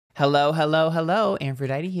Hello, hello, hello.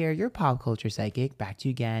 Antphrodite here, your pop culture psychic, back to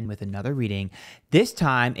you again with another reading. This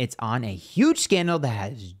time, it's on a huge scandal that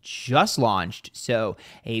has just launched. So,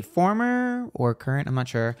 a former or current, I'm not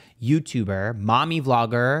sure, YouTuber, mommy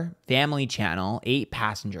vlogger, family channel, 8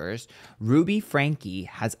 passengers, Ruby Franke,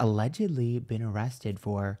 has allegedly been arrested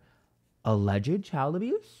for alleged child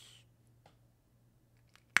abuse.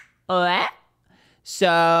 What?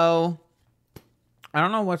 So, I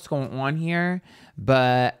don't know what's going on here,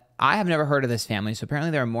 but I have never heard of this family. So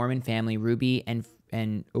apparently they're a Mormon family, Ruby and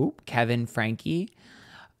Kevin Franke,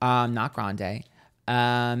 not Grande.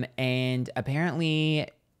 And apparently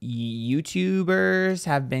YouTubers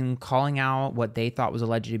have been calling out what they thought was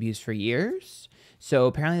alleged abuse for years. So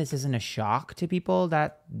apparently this isn't a shock to people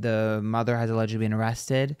that the mother has allegedly been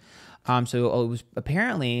arrested. So it was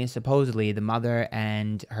supposedly the mother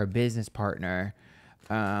and her business partner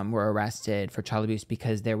were arrested for child abuse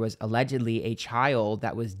because there was allegedly a child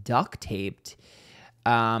that was duct taped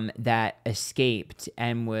that escaped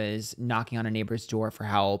and was knocking on a neighbor's door for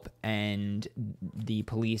help, and the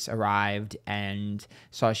police arrived and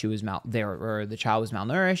saw she was the child was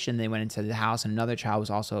malnourished, and they went into the house and another child was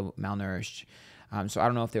also malnourished. So I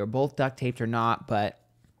don't know if they were both duct taped or not, but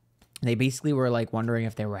they basically were like wondering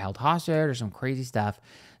if they were held hostage or some crazy stuff.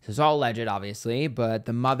 So it's all alleged, obviously, but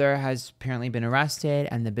the mother has apparently been arrested,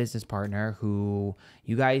 and the business partner, who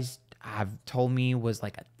you guys have told me was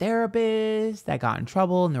like a therapist that got in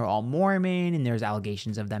trouble, and they're all Mormon, and there's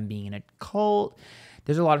allegations of them being in a cult.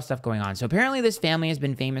 There's a lot of stuff going on. So apparently this family has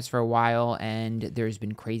been famous for a while, and there's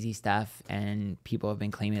been crazy stuff, and people have been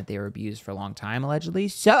claiming that they were abused for a long time, allegedly.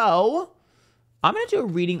 So I'm going to do a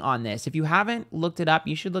reading on this. If you haven't looked it up,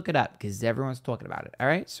 you should look it up because everyone's talking about it. All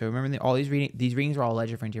right. So remember, all these readings are all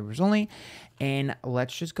alleged for interviewers only. And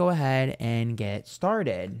let's just go ahead and get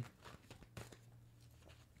started.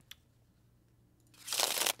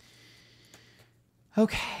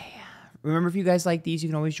 Okay. Remember, if you guys like these, you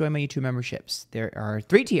can always join my YouTube memberships. There are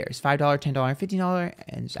 3 tiers, $5, $10, and $15,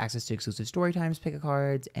 and there's access to exclusive story times, pick a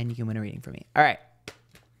cards, and you can win a reading from me. All right.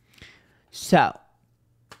 So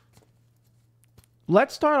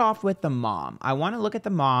let's start off with the mom. I want to look at the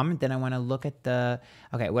mom, then I want to look at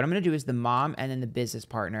okay, what I'm going to do is the mom and then the business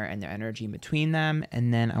partner and their energy between them,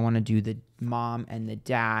 and then I want to do the mom and the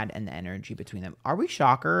dad and the energy between them. Are we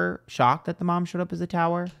shocked that the mom showed up as a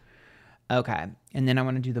tower? Okay, and then I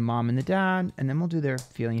want to do the mom and the dad, and then we'll do their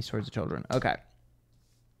feelings towards the children. Okay.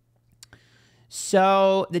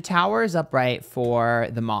 So the tower is upright for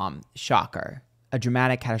the mom. Shocker. A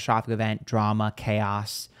dramatic, catastrophic event, drama,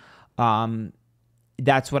 chaos.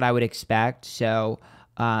 That's what I would expect. So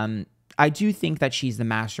I do think that she's the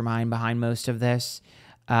mastermind behind most of this,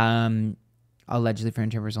 allegedly for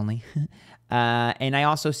interviewers only. And I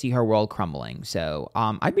also see her world crumbling. So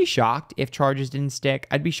I'd be shocked if charges didn't stick.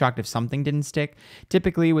 I'd be shocked if something didn't stick.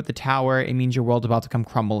 Typically with the tower, it means your world's about to come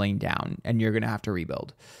crumbling down and you're going to have to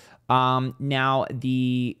rebuild. Now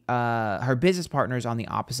her business partner is on the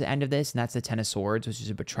opposite end of this, and that's the 10 of Swords, which is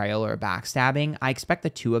a betrayal or a backstabbing. I expect the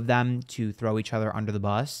two of them to throw each other under the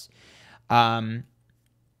bus. I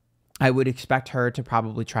would expect her to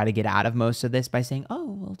probably try to get out of most of this by saying, oh,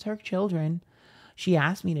 well, it's her children. She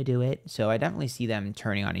asked me to do it. So I definitely see them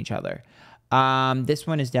turning on each other. This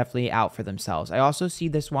one is definitely out for themselves. I also see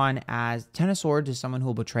this one as 10 of Swords is someone who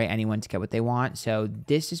will betray anyone to get what they want. So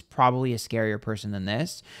this is probably a scarier person than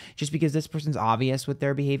this, just because this person's obvious with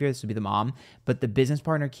their behavior. This would be the mom, but the business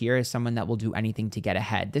partner Kira is someone that will do anything to get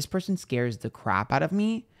ahead. This person scares the crap out of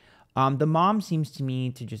me. The mom seems to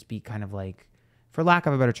me to just be kind of like, for lack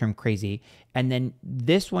of a better term, crazy. And then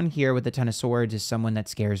this one here with the 10 of Swords is someone that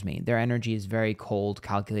scares me. Their energy is very cold,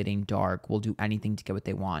 calculating, dark, will do anything to get what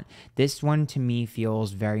they want. This one to me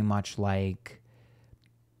feels very much like,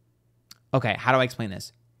 okay, how do I explain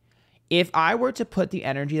this? If I were to put the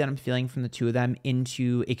energy that I'm feeling from the two of them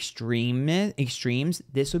into extremes,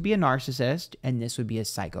 this would be a narcissist and this would be a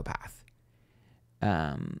psychopath.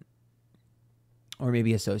 Or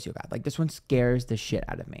maybe a sociopath. Like this one scares the shit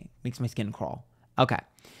out of me. Makes my skin crawl. Okay.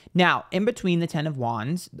 Now, in between the 10 of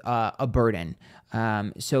Wands, a burden.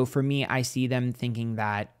 So for me, I see them thinking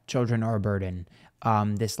that children are a burden.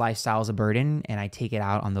 This lifestyle is a burden, and I take it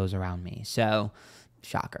out on those around me. So,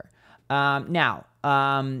 shocker. Now,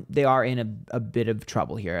 they are in a bit of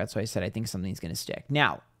trouble here. That's why I said I think something's going to stick.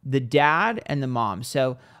 Now, the dad and the mom.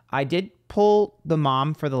 So I did pull the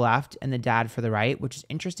mom for the left and the dad for the right, which is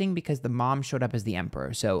interesting because the mom showed up as the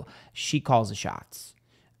emperor. So she calls the shots.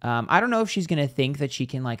 I don't know if she's going to think that she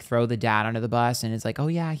can like throw the dad under the bus and it's like, oh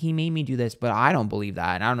yeah, he made me do this, but I don't believe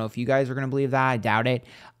that. And I don't know if you guys are going to believe that. I doubt it.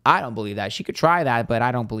 I don't believe that. She could try that, but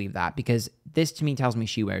I don't believe that because this to me tells me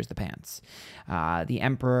she wears the pants. The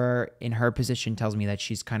Emperor in her position tells me that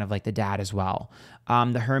she's kind of like the dad as well.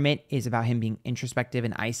 The Hermit is about him being introspective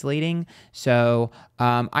and isolating. So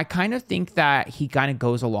I kind of think that he kind of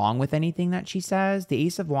goes along with anything that she says. The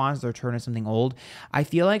Ace of Wands, the return of something old. I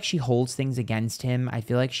feel like she holds things against him. I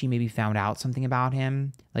feel like she maybe found out something about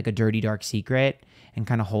him, like a dirty, dark secret, and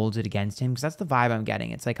kind of holds it against him because that's the vibe I'm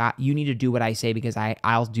getting. It's like, you need to do what I say because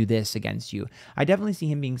I'll do this against you. I definitely see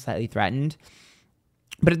him being slightly threatened.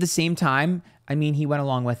 But at the same time, I mean, he went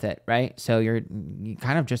along with it, right? So you're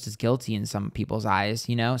kind of just as guilty in some people's eyes,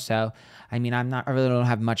 you know? So, I mean, I really don't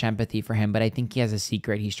have much empathy for him, but I think he has a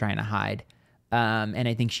secret he's trying to hide. And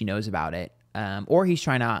I think she knows about it. Or he's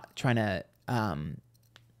trying to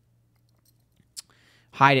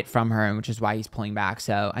hide it from her, which is why he's pulling back.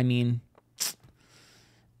 So, I mean,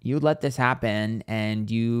 you let this happen and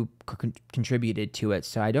you contributed to it.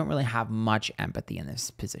 So I don't really have much empathy in this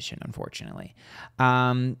position, unfortunately.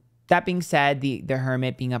 That being said, the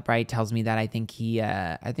Hermit being upright tells me that I think he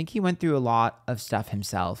went through a lot of stuff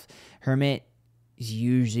himself. Hermit is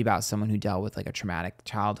usually about someone who dealt with like a traumatic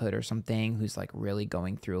childhood or something, who's like really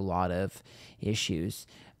going through a lot of issues.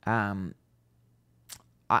 The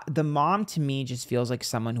mom to me just feels like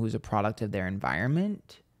someone who's a product of their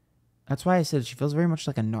environment. That's why I said she feels very much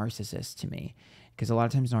like a narcissist to me, because a lot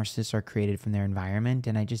of times narcissists are created from their environment,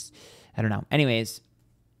 and I don't know. Anyways,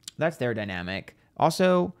 that's their dynamic.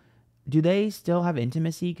 Also, do they still have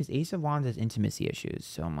intimacy? Because Ace of Wands has intimacy issues.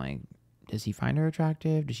 So I'm like, does he find her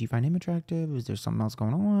attractive? Does she find him attractive? Is there something else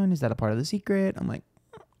going on? Is that a part of the secret? I'm like,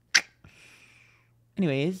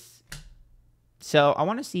 anyways. So I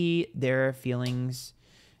want to see their feelings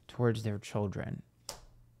towards their children.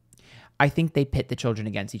 I think they pit the children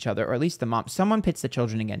against each other, or at least the mom. Someone pits the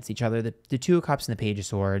children against each other. The Two of Cups and the Page of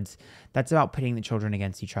Swords. That's about pitting the children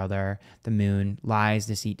against each other. The Moon, lies,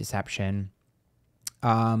 deceit, deception.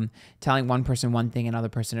 Telling one person one thing, another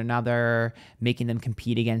person another. Making them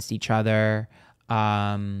compete against each other.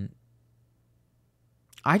 I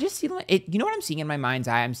just see it. You know what I'm seeing in my mind's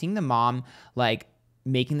eye? I'm seeing the mom like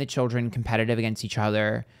making the children competitive against each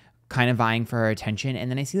other, kind of vying for her attention. And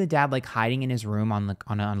then I see the dad like hiding in his room on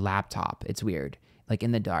a laptop. It's weird. Like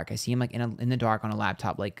in the dark. I see him like in the dark on a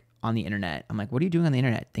laptop, like on the internet. I'm like, what are you doing on the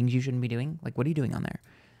internet? Things you shouldn't be doing? Like, what are you doing on there?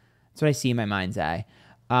 That's what I see in my mind's eye.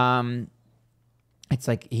 It's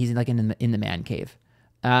like he's like in the man cave,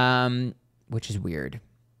 which is weird.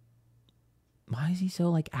 Why is he so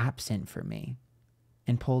like absent from me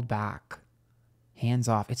and pulled back, hands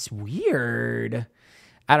off? It's weird.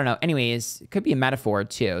 I don't know. Anyways, it could be a metaphor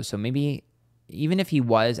too. So maybe even if he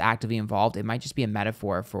was actively involved, it might just be a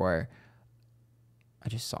metaphor for, I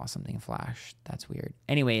just saw something flash. That's weird.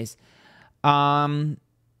 Anyways, yeah.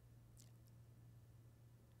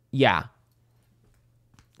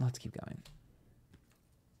 Let's keep going.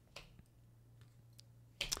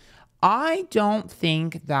 I don't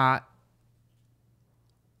think that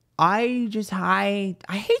I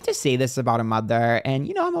hate to say this about a mother, and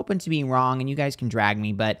you know, I'm open to being wrong and you guys can drag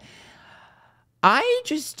me, but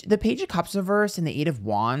the Page of Cups reverse and the Eight of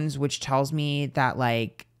Wands, which tells me that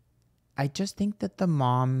like, I just think that the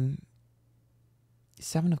mom,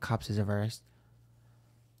 Seven of Cups is reversed.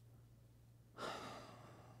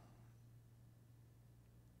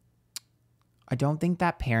 I don't think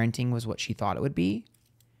that parenting was what she thought it would be.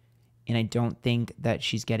 And I don't think that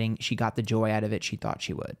she got the joy out of it she thought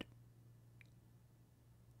she would.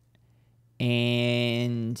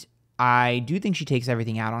 And I do think she takes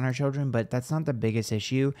everything out on her children, but that's not the biggest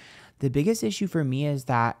issue. The biggest issue for me is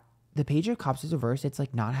that the Page of Cups is reversed. It's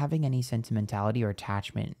like not having any sentimentality or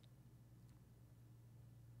attachment.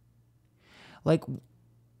 Like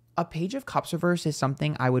a Page of Cups reverse is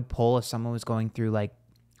something I would pull if someone was going through like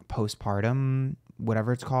postpartum,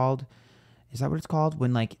 whatever it's called. Is that what it's called?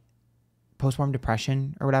 When like postpartum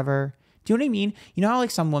depression or whatever. Do you know what I mean? You know how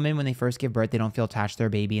like some women, when they first give birth, they don't feel attached to their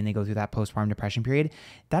baby and they go through that postpartum depression period?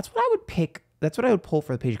 That's what I would pick. That's what I would pull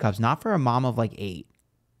for the Page of Cups, not for a mom of like 8.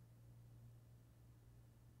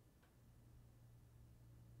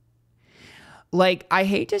 Like, I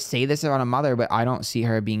hate to say this about a mother, but I don't see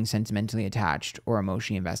her being sentimentally attached or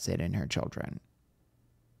emotionally invested in her children.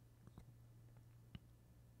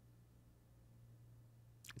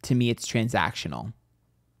 To me, it's transactional.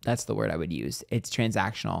 That's the word I would use. It's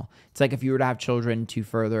transactional. It's like if you were to have children to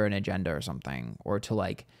further an agenda or something, or to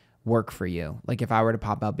like work for you. Like if I were to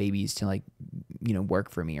pop out babies to like, you know, work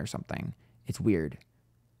for me or something. It's weird.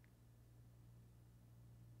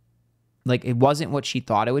 Like it wasn't what she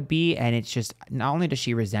thought it would be. And it's just, not only does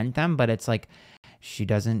she resent them, but it's like, I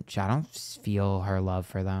don't feel her love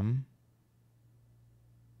for them.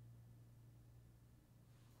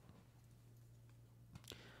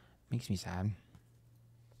 Makes me sad.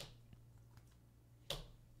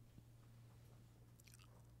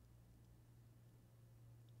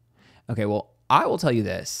 Okay, well, I will tell you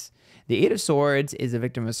this. The Eight of Swords is a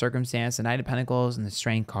victim of circumstance, the Knight of Pentacles, and the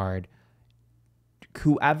Strength card.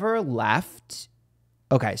 Whoever left...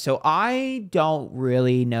 Okay, so I don't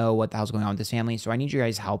really know what the hell's going on with this family, so I need your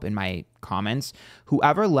guys' help in my comments.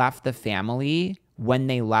 Whoever left the family, when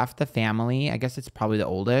they left the family, I guess it's probably the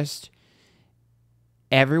oldest,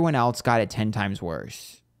 everyone else got it 10 times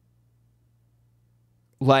worse.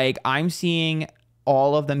 Like, I'm seeing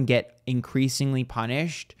all of them get increasingly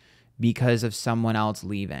punished because of someone else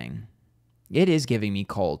leaving. It is giving me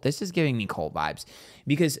cult. This is giving me cult vibes.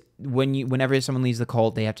 Because whenever someone leaves the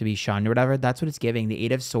cult, they have to be shunned or whatever. That's what it's giving. The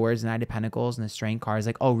Eight of Swords, the Knight of Pentacles, and the Strength card is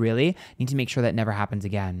like, oh, really? Need to make sure that never happens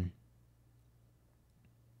again.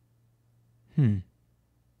 I'm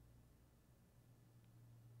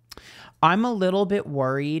a little bit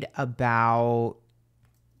worried about...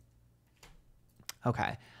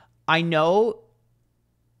 Okay. I know...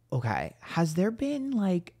 Okay. Has there been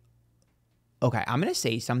like... Okay, I'm going to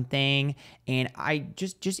say something, and I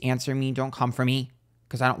just answer me. Don't come for me,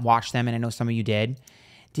 because I don't watch them, and I know some of you did.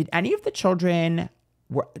 Did any of the children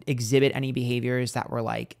exhibit any behaviors that were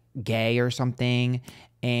like gay or something,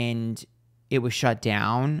 and it was shut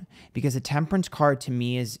down? Because the Temperance card to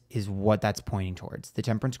me is what that's pointing towards. The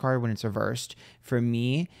Temperance card, when it's reversed, for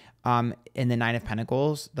me, in the Nine of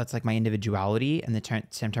Pentacles, that's like my individuality, and the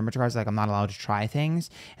Temperance card is like I'm not allowed to try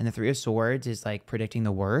things, and the Three of Swords is like predicting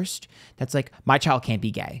the worst. That's like my child can't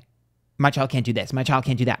be gay, my child can't do this, my child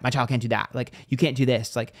can't do that, my child can't do that. Like you can't do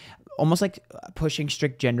this, like almost like pushing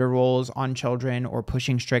strict gender roles on children or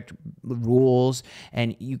pushing strict rules,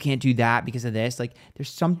 and you can't do that because of this. Like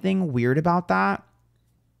there's something weird about that.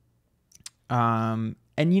 And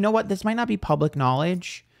you know what? This might not be public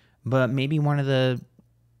knowledge, but maybe one of the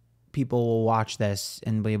people will watch this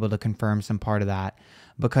and be able to confirm some part of that,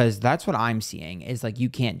 because that's what I'm seeing is like, you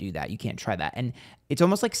can't do that. You can't try that. And it's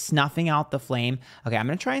almost like snuffing out the flame. Okay, I'm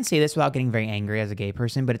going to try and say this without getting very angry as a gay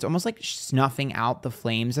person, but it's almost like snuffing out the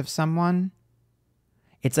flames of someone.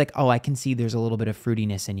 It's like, oh, I can see there's a little bit of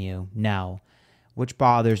fruitiness in you. No, which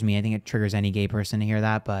bothers me. I think it triggers any gay person to hear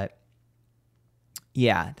that, but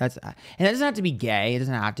yeah, and it doesn't have to be gay. It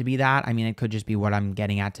doesn't have to be that. I mean, it could just be what I'm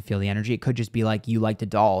getting at to feel the energy. It could just be like you liked a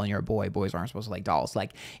doll and you're a boy. Boys aren't supposed to like dolls.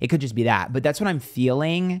 Like it could just be that. But that's what I'm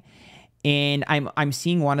feeling, and I'm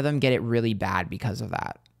seeing one of them get it really bad because of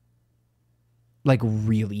that. Like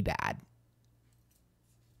really bad.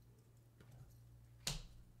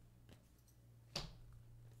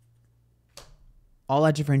 All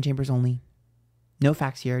at different chambers only. No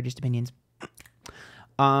facts here, just opinions.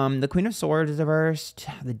 The Queen of Swords is reversed,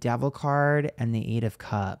 the Devil card, and the Eight of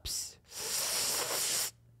Cups.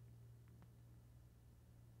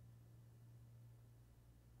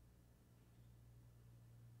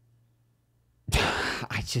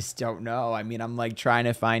 I just don't know. I mean, I'm like trying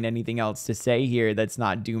to find anything else to say here that's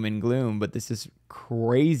not doom and gloom, but this is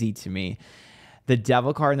crazy to me. The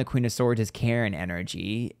Devil card and the Queen of Swords is Karen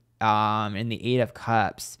energy, and the Eight of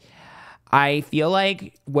Cups. I feel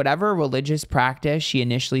like whatever religious practice she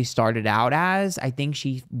initially started out as, I think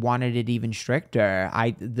she wanted it even stricter.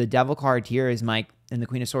 The Devil card here is Mike, and the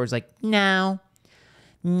Queen of Swords like, no,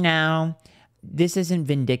 this isn't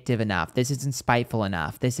vindictive enough. This isn't spiteful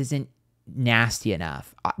enough. This isn't nasty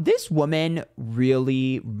enough. This woman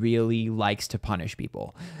really, really likes to punish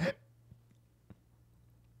people.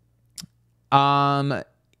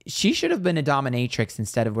 She should have been a dominatrix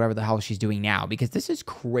instead of whatever the hell she's doing now, because this is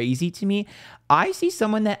crazy to me. I see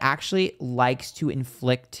someone that actually likes to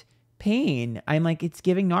inflict pain. I'm like, it's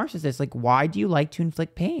giving narcissist. Like, why do you like to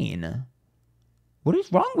inflict pain? What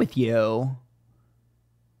is wrong with you?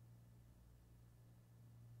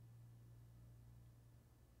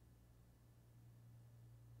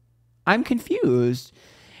 I'm confused.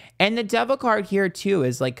 And the Devil card here too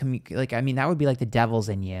is like I mean, that would be like the devil's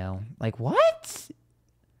in you. Like, what?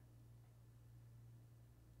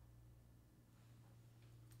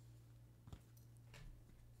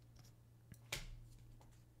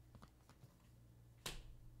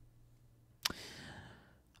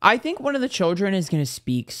 I think one of the children is going to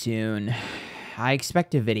speak soon. I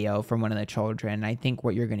expect a video from one of the children. I think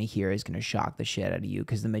what you're going to hear is going to shock the shit out of you,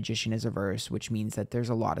 because the Magician is reversed, which means that there's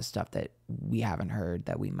a lot of stuff that we haven't heard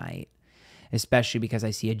that we might. Especially because I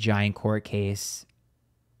see a giant court case.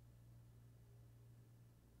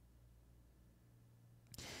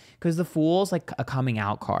 Because the Fool's like a coming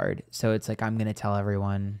out card. So it's like, I'm going to tell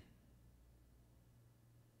everyone.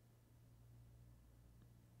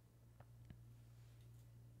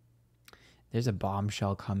 There's a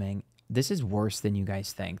bombshell coming. This is worse than you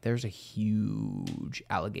guys think. There's a huge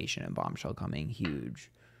allegation and bombshell coming.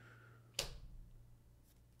 Huge.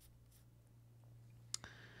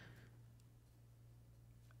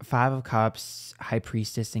 Five of Cups, High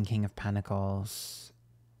Priestess, and King of Pentacles.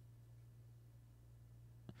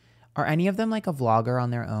 Are any of them like a vlogger on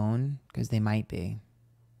their own? Because they might be.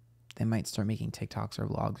 They might start making TikToks or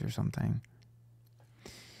vlogs or something.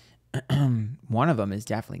 One of them is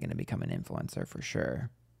definitely going to become an influencer for sure.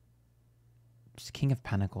 Just King of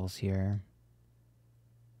Pentacles here.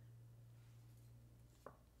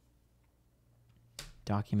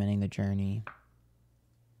 Documenting the journey.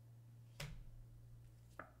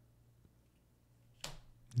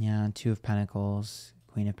 Yeah, Two of Pentacles,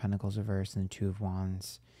 Queen of Pentacles reversed, and Two of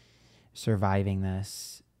Wands. Surviving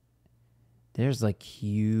this. There's like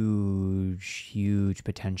huge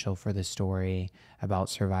potential for the story about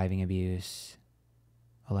surviving abuse.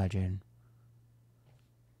 Alleged.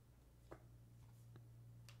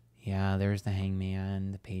 Yeah, there's the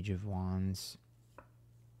Hangman, the Page of Wands,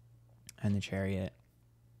 and the Chariot.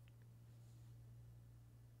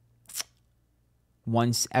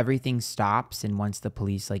 Once everything stops and once the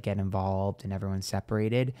police like get involved and everyone's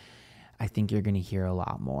separated, I think you're going to hear a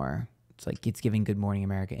lot more. It's like it's giving Good Morning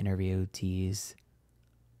America interview tease.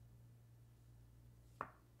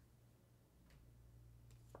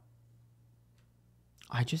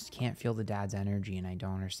 I just can't feel the dad's energy and I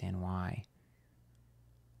don't understand why.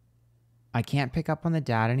 I can't pick up on the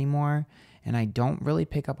dad anymore and I don't really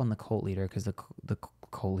pick up on the cult leader because the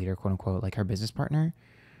cult leader, quote unquote, like her business partner.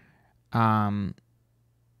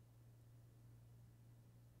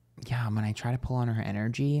 Yeah, when I try to pull on her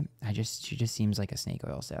energy, she just seems like a snake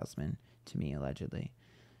oil salesman to me, allegedly.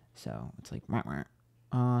 So it's like,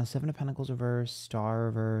 Seven of Pentacles reversed, Star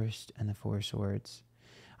reversed, and the Four of Swords.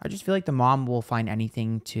 I just feel like the mom will find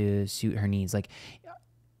anything to suit her needs. Like,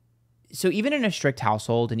 so even in a strict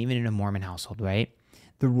household and even in a Mormon household, right?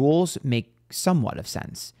 The rules make somewhat of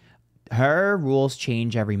sense. Her rules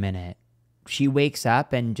change every minute. She wakes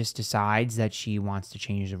up and just decides that she wants to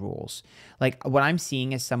change the rules. Like what I'm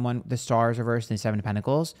seeing is someone, the Stars reversed and the Seven of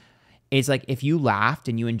Pentacles, is like if you laughed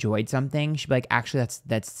and you enjoyed something, she'd be like, actually,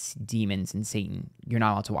 that's demons and Satan. You're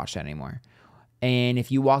not allowed to watch that anymore. And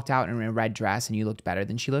if you walked out in a red dress and you looked better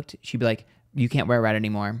than she looked, she'd be like, you can't wear red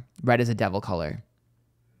anymore. Red is a devil color.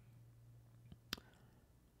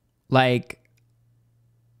 Like,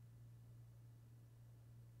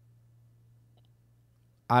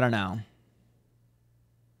 I don't know.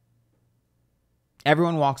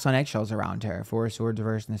 Everyone walks on eggshells around her. Four of Swords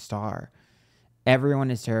reversed and the Star.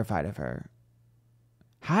 Everyone is terrified of her.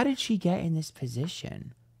 How did she get in this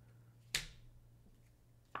position?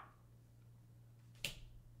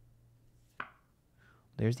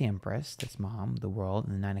 There's the Empress. That's mom, the world,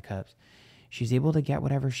 and the Nine of Cups. She's able to get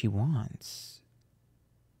whatever she wants.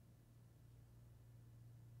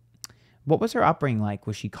 What was her upbringing like?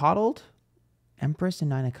 Was she coddled? Empress and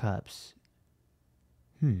Nine of Cups.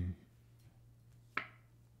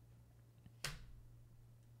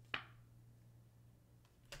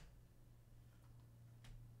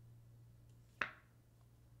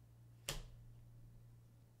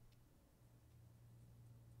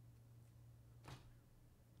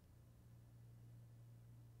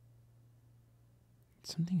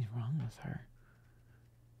 Something's wrong with her.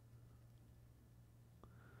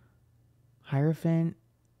 Hierophant,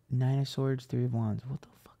 Nine of Swords, Three of Wands. What the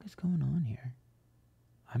fuck is going on here?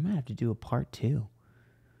 I might have to do a part 2.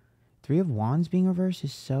 Three of Wands being reversed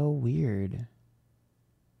is so weird.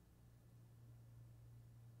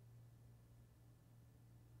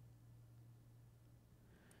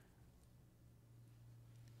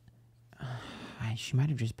 She might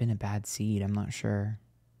have just been a bad seed. I'm not sure.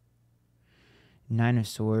 Nine of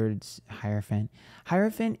Swords, Hierophant.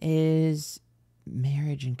 Hierophant is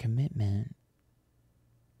marriage and commitment.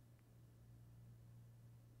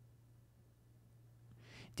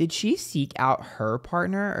 Did she seek out her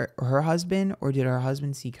partner or her husband, or did her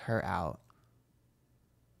husband seek her out?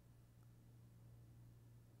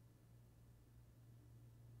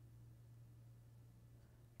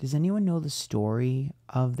 Does anyone know the story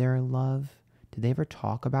of their love? Did they ever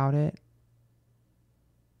talk about it?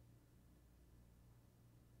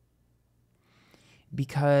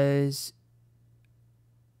 Because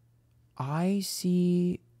I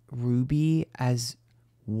see Ruby as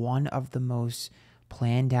one of the most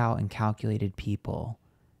planned out and calculated people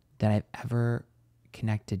that I've ever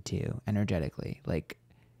connected to energetically. Like,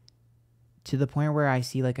 to the point where I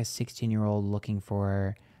see like a 16-year-old looking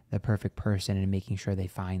for the perfect person and making sure they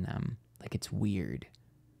find them. Like, it's weird.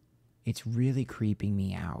 It's really creeping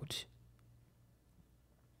me out.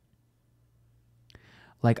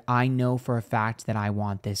 Like, I know for a fact that I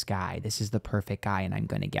want this guy. This is the perfect guy and I'm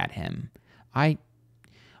going to get him. I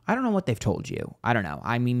don't know what they've told you. I don't know.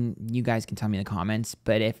 I mean, you guys can tell me in the comments,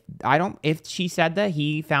 but if she said that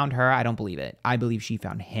he found her, I don't believe it. I believe she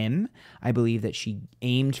found him. I believe that she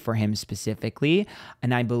aimed for him specifically.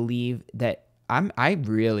 And I believe that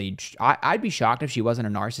I'd be shocked if she wasn't a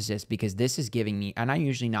narcissist, because this is giving me, and I'm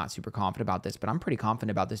usually not super confident about this, but I'm pretty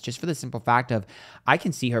confident about this just for the simple fact of I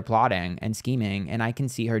can see her plotting and scheming, and I can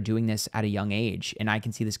see her doing this at a young age, and I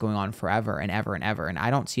can see this going on forever and ever and ever. And I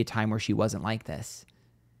don't see a time where she wasn't like this.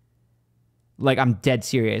 Like, I'm dead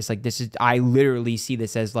serious. Like, I literally see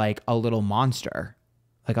this as like a little monster,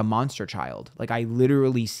 like a monster child. Like, I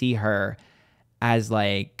literally see her as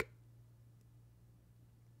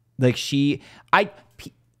she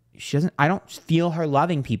doesn't, I don't feel her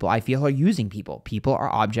loving people. I feel her using people. People are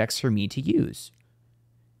objects for me to use.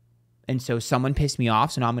 And so someone pissed me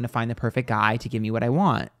off, so now I'm going to find the perfect guy to give me what I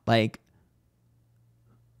want. Like,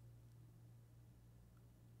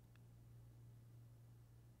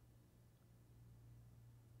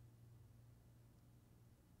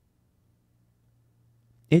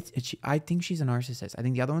 I think she's a narcissist. I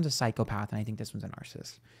think the other one's a psychopath, and I think this one's a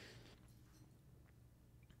narcissist.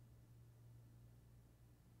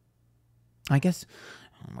 I guess,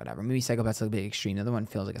 whatever. Maybe psychopath's a bit extreme. The other one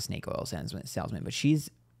feels like a snake oil salesman, but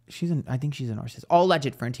I think she's a narcissist. All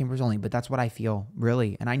alleged for Chambers only, but that's what I feel,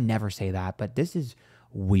 really. And I never say that, but this is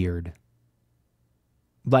weird.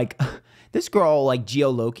 Like, this girl, like,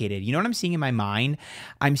 geolocated. You know what I'm seeing in my mind?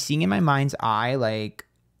 I'm seeing in my mind's eye, like,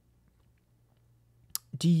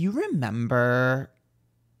 do you remember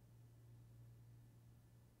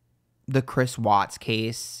the Chris Watts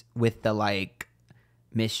case with the, like,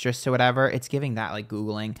 mistress or whatever? It's giving that, like,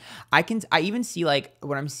 Googling. I even see, like,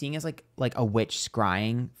 what I'm seeing is like a witch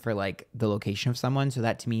scrying for, like, the location of someone. So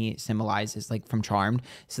that to me symbolizes, like, from Charmed.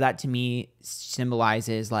 So that to me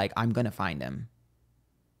symbolizes, like, I'm going to find him.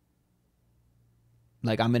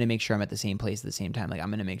 Like, I'm going to make sure I'm at the same place at the same time. Like, I'm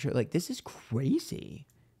going to make sure, like, this is crazy.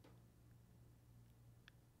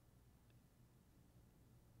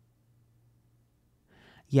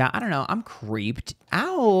 Yeah, I don't know. I'm creeped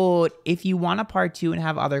out. If you want a part 2 and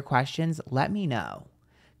have other questions, let me know.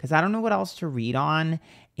 Because I don't know what else to read on,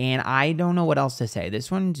 and I don't know what else to say. This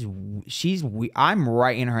one's, I'm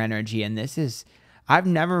right in her energy, and I've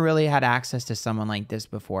never really had access to someone like this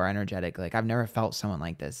before, energetic. Like, I've never felt someone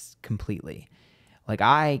like this completely. Like,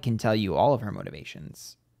 I can tell you all of her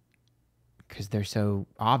motivations because they're so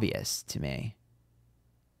obvious to me.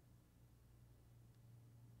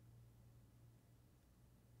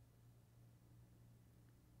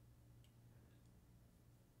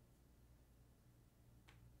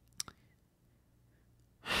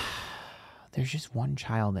 There's just one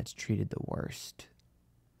child that's treated the worst.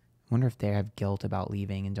 I wonder if they have guilt about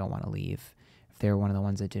leaving and don't want to leave. If they're one of the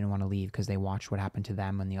ones that didn't want to leave because they watched what happened to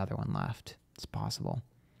them when the other one left. It's possible.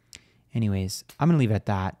 Anyways, I'm going to leave it at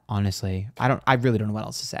that, honestly. I really don't know what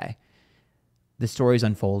else to say. The story's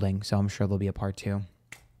unfolding, so I'm sure there'll be a part 2.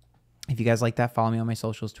 If you guys like that, follow me on my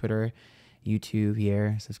socials, Twitter, YouTube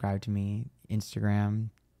here, subscribe to me, Instagram,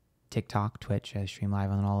 TikTok, Twitch. I stream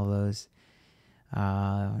live on all of those.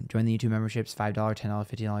 Join the YouTube memberships, $5, $10,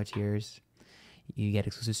 $15 tiers. You get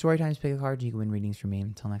exclusive story times, pick a card, you can win readings from me.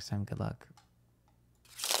 Until next time, good luck.